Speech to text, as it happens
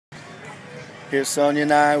Here's Sonia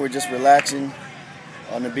and I. We're just relaxing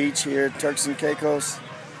on the beach here at Turks and Caicos.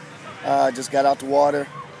 Just got out the water.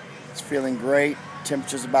 It's feeling great.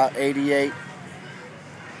 Temperature's about 88.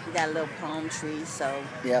 We got a little palm tree, so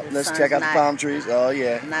yeah. Let's check out the palm trees. Oh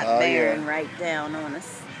yeah. Not oh, bearing yeah. right down on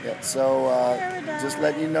us. Yeah. So just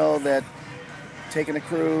letting you know that taking a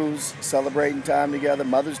cruise, celebrating time together,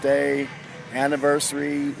 Mother's Day,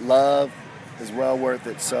 anniversary, love is well worth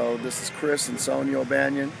it. So this is Chris and Sonia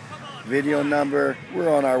O'Banion. Video number.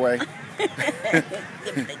 We're on our way.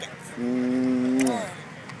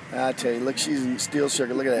 I tell you, look, she's in steel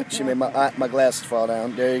sugar. Look at that. She made my glasses fall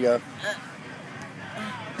down. There you go.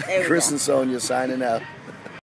 There Chris and Sonia signing out.